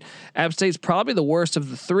State's probably the worst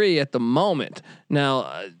of the 3 at the moment.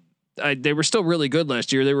 Now, they were still really good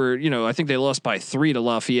last year. They were, you know, I think they lost by 3 to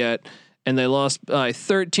Lafayette, and they lost by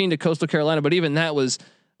 13 to Coastal Carolina. But even that was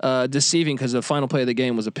deceiving, because the final play of the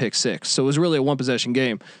game was a pick 6. So it was really a 1-possession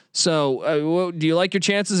game. So do you like your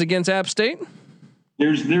chances against App State?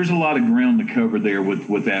 There's a lot of ground to cover there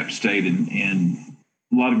with App State, and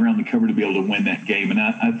a lot of ground to cover to be able to win that game. And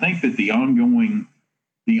I think that the ongoing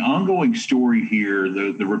the ongoing story here,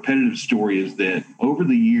 the repetitive story is that over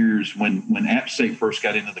the years, when App State first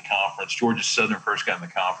got into the conference, Georgia Southern first got in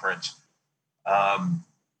the conference,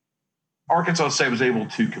 Arkansas State was able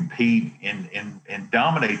to compete and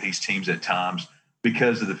dominate these teams at times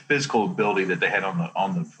because of the physical ability that they had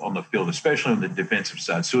on the field, especially on the defensive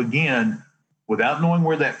side. So again, without knowing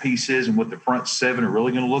where that piece is and what the front seven are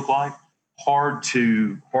really going to look like, hard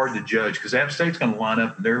to judge, because App State's going to line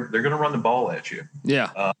up and they're going to run the ball at you.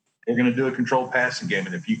 Yeah, they're going to do a controlled passing game,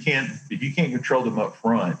 and if you can't control them up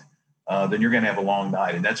front, then you're going to have a long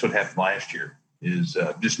night. And that's what happened last year. Is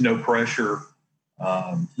just no pressure,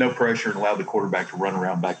 and allow the quarterback to run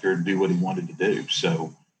around back there and do what he wanted to do.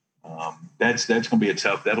 So that's going to be a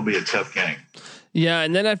tough game. Yeah,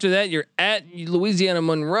 and then after that, you're at Louisiana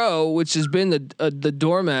Monroe, which has been the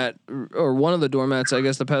doormat, or one of the doormats, I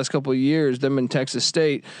guess, the past couple of years. Them in Texas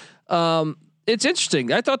State. It's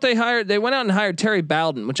interesting. I thought they went out and hired Terry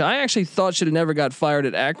Bowden, which I actually thought should have never got fired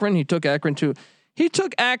at Akron. He took Akron to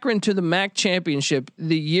the MAC championship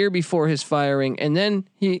the year before his firing, and then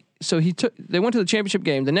they went to the championship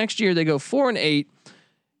game. The next year they go 4-8.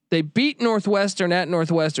 They beat Northwestern at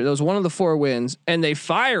Northwestern. That was one of the 4 wins, and they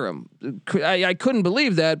fire him. I couldn't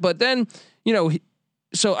believe that. But then,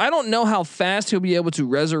 so I don't know how fast he'll be able to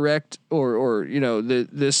resurrect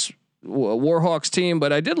this Warhawks team.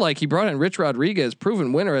 But I did like he brought in Rich Rodriguez,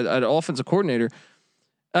 proven winner at offensive coordinator.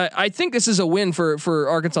 I think this is a win for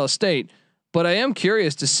Arkansas State. But I am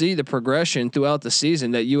curious to see the progression throughout the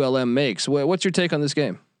season that ULM makes. What's your take on this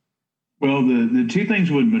game? Well, the two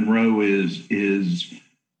things with Monroe is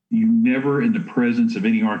you never, in the presence of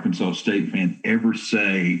any Arkansas State fan, ever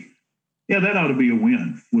say, yeah, that ought to be a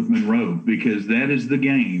win with Monroe, because that is the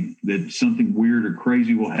game that something weird or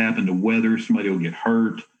crazy will happen to weather. Somebody will get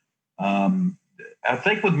hurt. I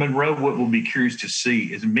think with Monroe, what we'll be curious to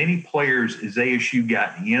see is many players as ASU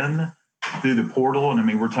got in through the portal. And I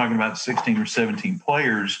mean, we're talking about 16 or 17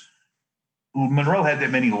 players. Monroe had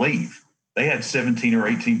that many leave. They had 17 or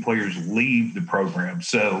 18 players leave the program.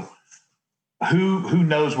 So who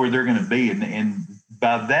knows where they're going to be. And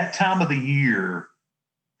by that time of the year,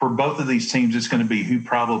 for both of these teams, it's going to be who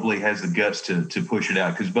probably has the guts to push it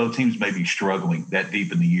out, because both teams may be struggling that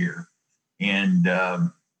deep in the year. And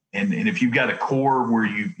if you've got a core where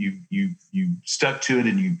you stuck to it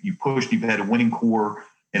and you pushed, you've had a winning core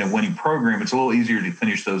and a winning program, it's a little easier to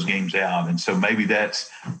finish those games out. And so maybe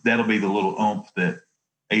that'll be the little oomph that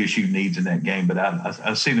ASU needs in that game. But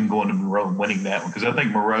I see them going to Monroe and winning that one, because I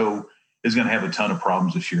think Monroe is going to have a ton of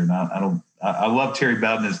problems this year. And I love Terry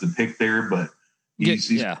Bowden as the pick there, but he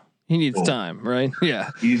needs time, right?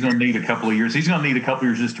 Yeah. He's going to need a couple of years. He's going to need a couple of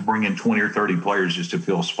years just to bring in 20 or 30 players just to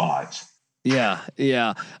fill spots. Yeah.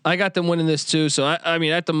 I got them winning this too. So I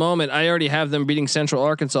mean, at the moment, I already have them beating Central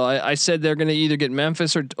Arkansas. I said they're going to either get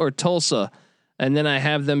Memphis or Tulsa, and then I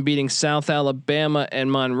have them beating South Alabama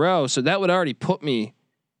and Monroe. So that would already put me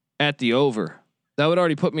at the over.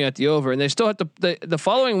 And they still have the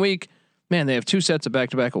following week. Man, they have 2 sets of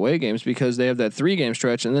back-to-back away games, because they have that 3-game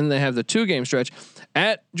stretch, and then they have the 2-game stretch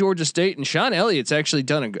at Georgia State. And Sean Elliott's actually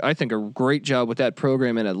done I think a great job with that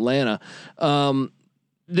program in Atlanta.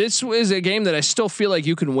 This is a game that I still feel like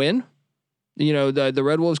you can win. The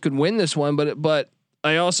Red Wolves could win this one, but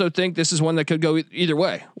I also think this is one that could go either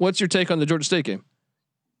way. What's your take on the Georgia State game?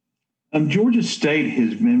 Georgia State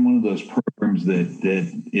has been one of those programs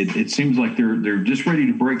that it seems like they're just ready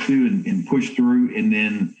to break through and push through, and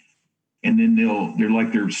then they're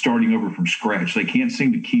like they're starting over from scratch. They can't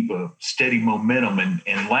seem to keep a steady momentum.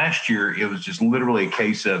 And last year it was just literally a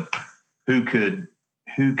case of who could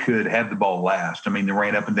have the ball last. I mean, they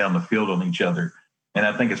ran up and down the field on each other. And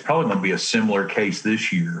I think it's probably going to be a similar case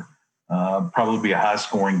this year. Probably be a high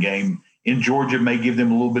scoring game. In Georgia may give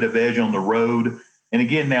them a little bit of edge on the road. And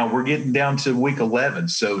again, now we're getting down to week 11.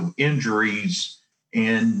 So injuries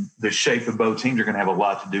and the shape of both teams are going to have a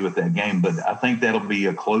lot to do with that game. But I think that'll be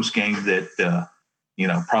a close game that,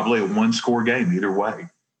 probably a 1-score game either way.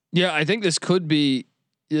 Yeah, I think this could be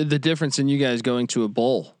the difference in you guys going to a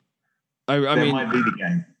bowl. I mean, might be the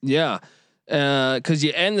game. Yeah. Cause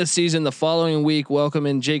you end the season the following week,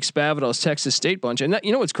 welcoming Jake Spavital's Texas State bunch. And that,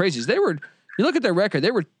 what's crazy is you look at their record,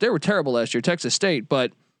 they were terrible last year, Texas State,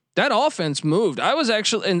 but that offense moved. I was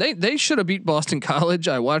actually, and they should have beat Boston College.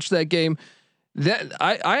 I watched that game. That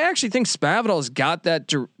I actually think Spavital's got that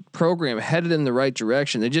program headed in the right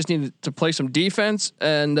direction. They just need to play some defense,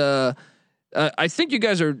 and I think you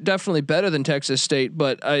guys are definitely better than Texas State.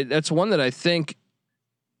 But that's one that I think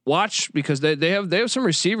watch, because they have some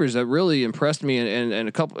receivers that really impressed me, and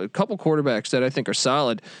a couple quarterbacks that I think are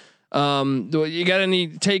solid. You got any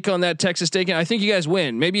take on that Texas State game? I think you guys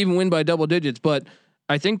win, maybe even win by double digits, but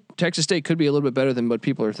I think Texas State could be a little bit better than what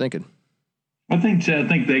people are thinking. I think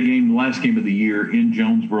that game, the last game of the year in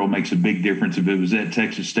Jonesboro, makes a big difference. If it was at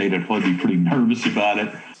Texas State, I'd probably be pretty nervous about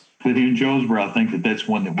it. But in Jonesboro, I think that's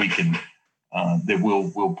one that we can that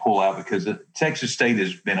we'll pull out, because Texas State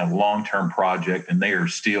has been a long-term project, and they are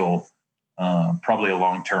still probably a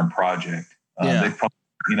long-term project. They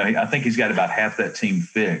probably, I think he's got about half that team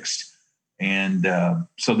fixed, and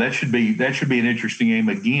so that should be an interesting game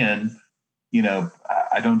again.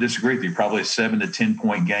 I don't disagree with you. Probably a 7 to 10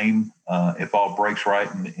 point game if all breaks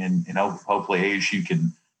right, and hopefully ASU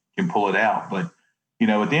can pull it out. But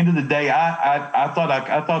at the end of the day, I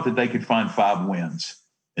thought that they could find 5 wins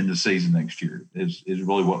in the season next year. Is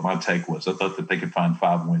really what my take was. I thought that they could find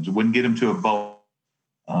 5 wins. It wouldn't get them to a bowl,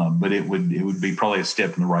 but it would be probably a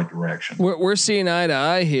step in the right direction. We're seeing eye to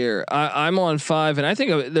eye here. I'm on 5, and I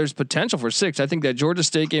think there's potential for 6. I think that Georgia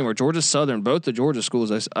State game or Georgia Southern, both the Georgia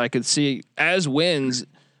schools, I could see as wins,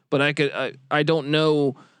 but I don't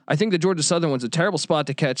know. I think the Georgia Southern one's a terrible spot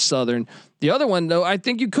to catch Southern. The other one, though, I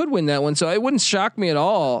think you could win that one. So it wouldn't shock me at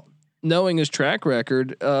all, knowing his track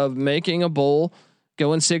record of making a bowl,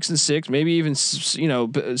 going 6-6, maybe even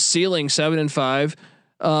ceiling 7-5.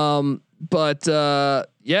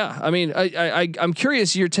 Yeah, I mean, I'm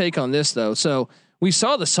curious your take on this though. So we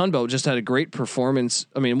saw the Sun Belt just had a great performance.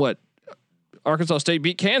 I mean, Arkansas State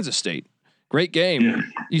beat Kansas State. Great game. Yeah.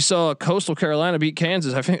 You saw Coastal Carolina beat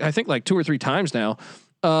Kansas. I think like 2 or 3 times now.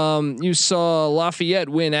 You saw Lafayette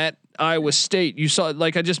win at Iowa State. You saw,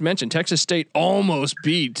 like I just mentioned, Texas State almost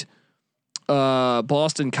beat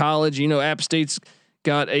Boston College. App State's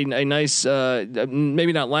got a nice,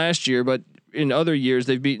 maybe not last year, but in other years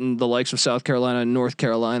they've beaten the likes of South Carolina and North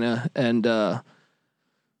Carolina and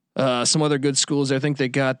some other good schools. I think they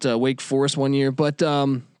got Wake Forest one year, but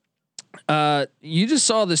you just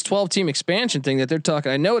saw this 12-team expansion thing that they're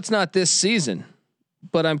talking. I know it's not this season,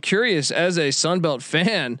 but I'm curious as a Sun Belt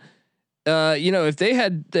fan, if they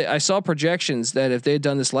had, I saw projections that if they had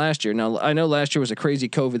done this last year. Now I know last year was a crazy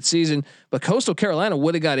COVID season, but Coastal Carolina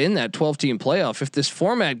would have got in that 12-team playoff if this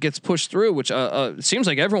format gets pushed through, which it seems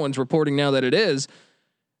like everyone's reporting now that it is.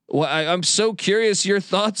 Well, I'm so curious your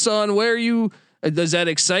thoughts on where does that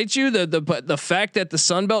excite you? The fact that the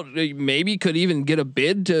Sun Belt maybe could even get a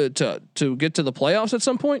bid to get to the playoffs at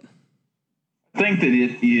some point? I think that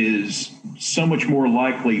it is so much more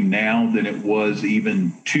likely now than it was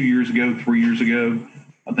even 2 years ago, 3 years ago.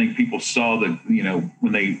 I think people saw that,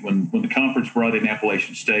 when the conference brought in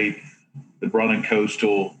Appalachian State, they brought in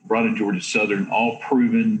Coastal, brought in Georgia Southern, all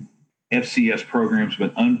proven FCS programs,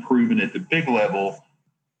 but unproven at the big level.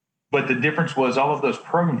 But the difference was all of those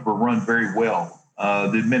programs were run very well.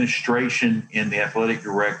 The administration and the athletic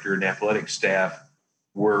director and athletic staff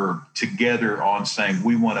were together on saying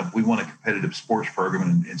we want a competitive sports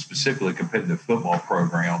program and specifically a competitive football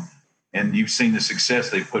program. And you've seen the success.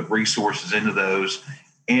 They put resources into those,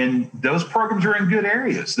 and those programs are in good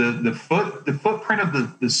areas. The footprint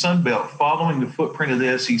of the Sun Belt, following the footprint of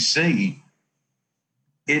the SEC,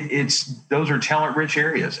 those are talent rich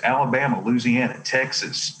areas. Alabama, Louisiana,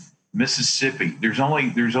 Texas, Mississippi. There's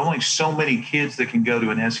only so many kids that can go to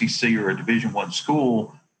an SEC or a Division I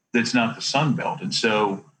school that's not the Sun Belt. And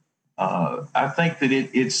so I think that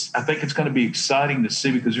it's going to be exciting to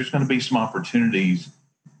see, because there's going to be some opportunities,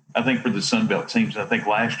 I think, for the Sun Belt teams. I think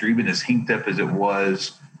last year, even as hinked up as it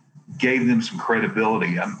was, gave them some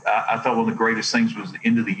credibility. I thought one of the greatest things was the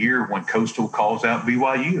end of the year when Coastal calls out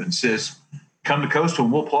BYU and says, come to Coastal,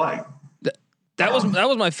 we'll play. That was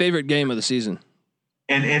my favorite game of the season.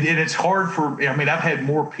 And it's hard I've had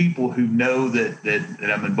more people who know that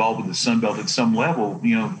I'm involved with the Sun Belt at some level,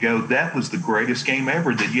 go, that was the greatest game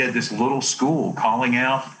ever, that you had this little school calling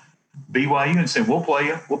out BYU and saying, we'll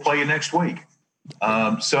play you next week.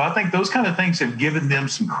 So I think those kind of things have given them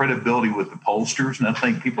some credibility with the pollsters. And I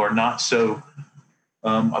think people are not so,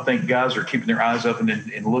 I think guys are keeping their eyes open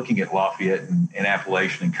and looking at Lafayette and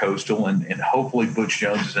Appalachian and Coastal, and hopefully Butch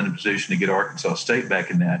Jones is in a position to get Arkansas State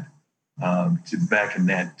back in that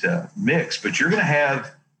mix. But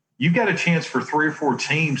you've got a chance for 3 or 4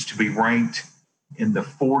 teams to be ranked in the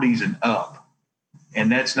 40s and up.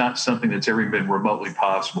 And that's not something that's ever been remotely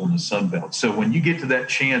possible in the Sun Belt. So when you get to that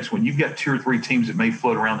chance, when you've got 2 or 3 teams that may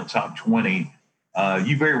float around the top 20,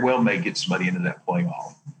 you very well may get somebody into that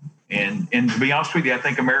playoff. And to be honest with you, I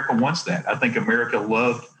think America wants that. I think America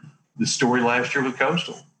loved the story last year with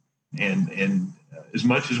Coastal. And as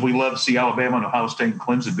much as we love to see Alabama and Ohio State and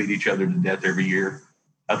Clemson beat each other to death every year,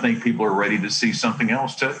 I think people are ready to see something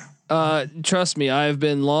else too. Trust me, I've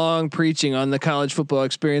been long preaching on the College Football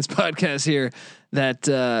Experience podcast here that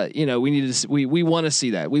we want to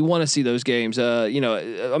see that. We want to see those games.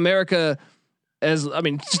 America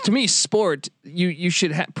to me, sport, you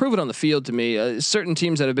should prove it on the field. To me, certain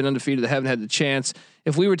teams that have been undefeated that haven't had the chance.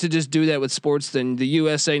 If we were to just do that with sports, then the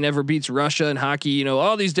USA never beats Russia in hockey.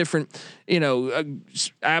 All these different,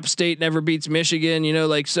 App State never beats Michigan.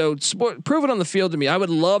 So sport, prove it on the field to me. I would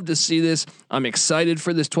love to see this. I'm excited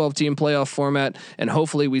for this 12-team playoff format, and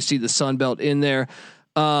hopefully we see the Sun Belt in there.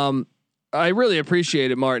 I really appreciate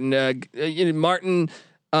it, Martin. Martin,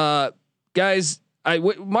 guys,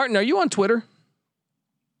 Martin, are you on Twitter?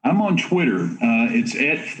 I'm on Twitter. It's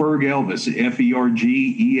at Ferg Elvis,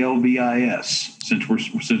 FERGELVIS.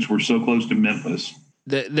 Since we're so close to Memphis.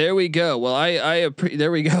 There we go. Well,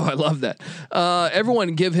 there we go. I love that.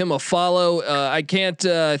 Everyone give him a follow. I can't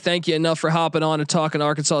thank you enough for hopping on and talking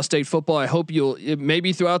Arkansas State football. I hope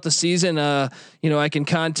maybe throughout the season, I can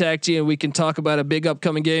contact you and we can talk about a big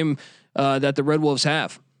upcoming game that the Red Wolves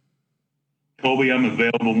have. Colby, I'm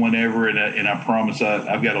available whenever, and I promise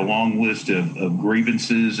I've got a long list of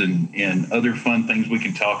grievances and other fun things we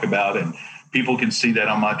can talk about, and people can see that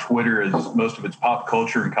on my Twitter as most of it's pop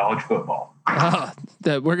culture and college football.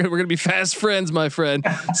 That we're gonna be fast friends, my friend.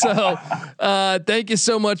 So thank you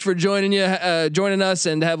so much for joining us,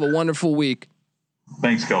 and have a wonderful week.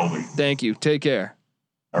 Thanks, Colby. Thank you. Take care.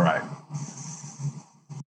 All right.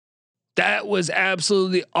 That was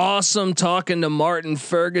absolutely awesome talking to Martin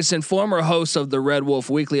Ferguson, former host of the Red Wolf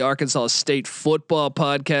Weekly Arkansas State football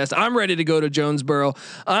podcast. I'm ready to go to Jonesboro.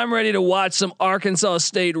 I'm ready to watch some Arkansas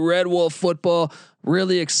State Red Wolf football.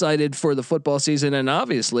 Really excited for the football season. And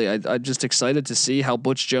obviously I'm just excited to see how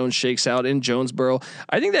Butch Jones shakes out in Jonesboro.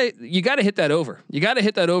 I think that you got to hit that over. You got to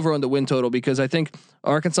hit that over on the win total, because I think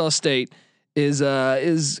Arkansas State is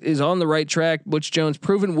on the right track. Butch Jones,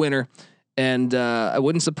 proven winner. And it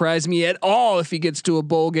wouldn't surprise me at all if he gets to a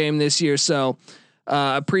bowl game this year. So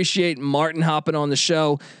appreciate Martin hopping on the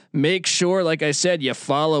show. Make sure, like I said, you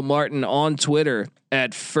follow Martin on Twitter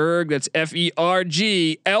at Ferg. That's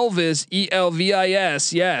FERG Elvis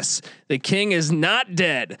ELVIS. Yes, the king is not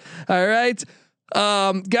dead. All right.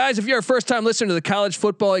 Guys, if you're a first time listener to the College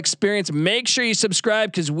Football Experience, make sure you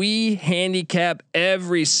subscribe, because we handicap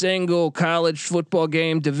every single college football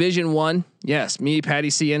game. Division I. Yes, me, Patty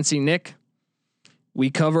C, NC Nick. We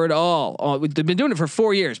cover it all. We've been doing it for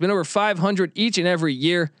 4 years. Been over 500 each and every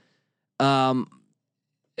year, and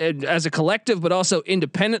as a collective, but also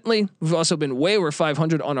independently. We've also been way over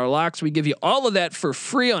 500 on our locks. We give you all of that for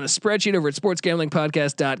free on a spreadsheet over at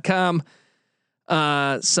sportsgamblingpodcast.com.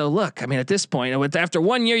 So look, I mean, at this point, after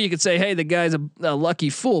 1 year, you could say, hey, the guy's a lucky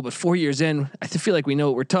fool, but 4 years in, I feel like we know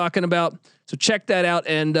what we're talking about. So check that out.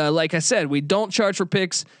 And like I said, we don't charge for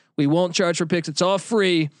picks. We won't charge for picks. It's all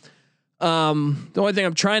free. The only thing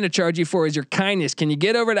I'm trying to charge you for is your kindness. Can you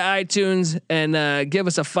get over to iTunes and give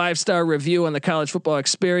us a 5-star review on the College Football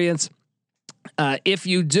Experience? If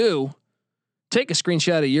you do, take a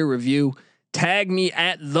screenshot of your review, tag me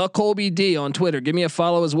at the Colby D on Twitter. Give me a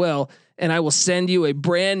follow as well, and I will send you a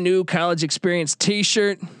brand new College Experience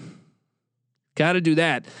T-shirt. Got to do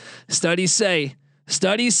that. Studies say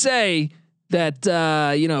that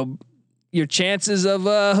your chances of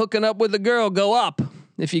hooking up with a girl go up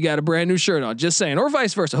if you got a brand new shirt on. Just saying, or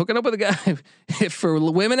vice versa. Hooking up with a guy, if for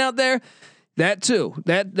women out there, that too,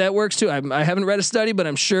 that works too. I haven't read a study, but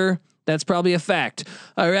I'm sure that's probably a fact.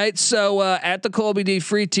 All right. So at the Colby D,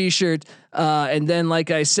 free T-shirt, and then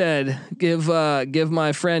like I said, give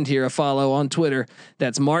my friend here a follow on Twitter.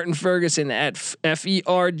 That's Martin Ferguson at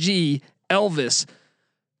FERG Elvis.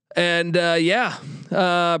 And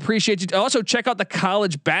appreciate you. Also check out the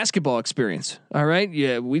College Basketball Experience. All right.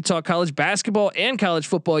 Yeah. We talk college basketball and college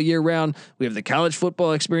football year round. We have the College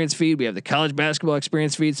Football Experience feed. We have the College Basketball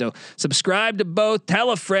Experience feed. So subscribe to both,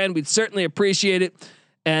 tell a friend. We'd certainly appreciate it.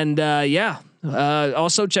 And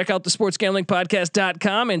also check out the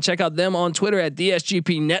sportsgamblingpodcast.com and check out them on Twitter at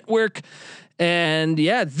DSGP Network. And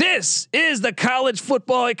yeah, this is the College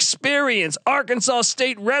Football Experience, Arkansas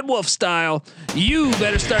State Red Wolf style. You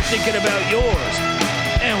better start thinking about yours.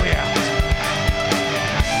 And we out.